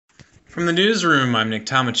From the newsroom, I'm Nick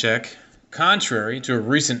Tomachek. Contrary to a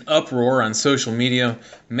recent uproar on social media,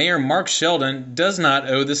 Mayor Mark Sheldon does not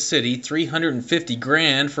owe the city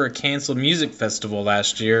 $350,000 for a canceled music festival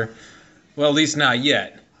last year. Well, at least not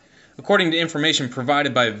yet. According to information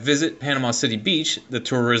provided by Visit Panama City Beach, the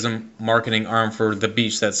tourism marketing arm for the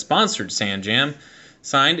beach that sponsored SandJam,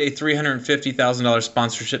 signed a $350,000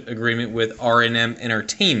 sponsorship agreement with R&M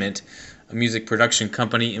Entertainment, a music production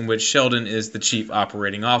company in which Sheldon is the chief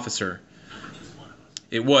operating officer.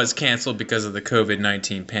 It was canceled because of the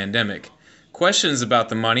COVID-19 pandemic. Questions about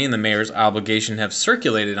the money and the mayor's obligation have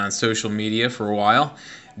circulated on social media for a while.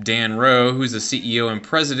 Dan Rowe, who's the CEO and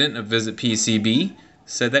president of Visit PCB,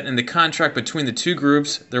 said that in the contract between the two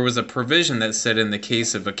groups, there was a provision that said in the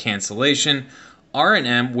case of a cancellation,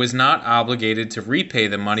 R&M was not obligated to repay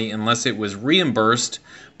the money unless it was reimbursed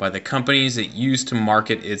by the companies it used to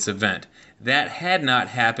market its event. That had not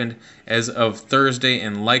happened as of Thursday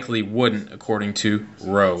and likely wouldn't, according to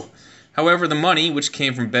Rowe. However, the money, which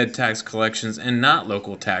came from bed tax collections and not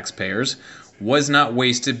local taxpayers, was not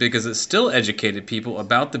wasted because it still educated people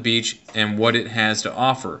about the beach and what it has to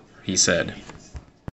offer, he said.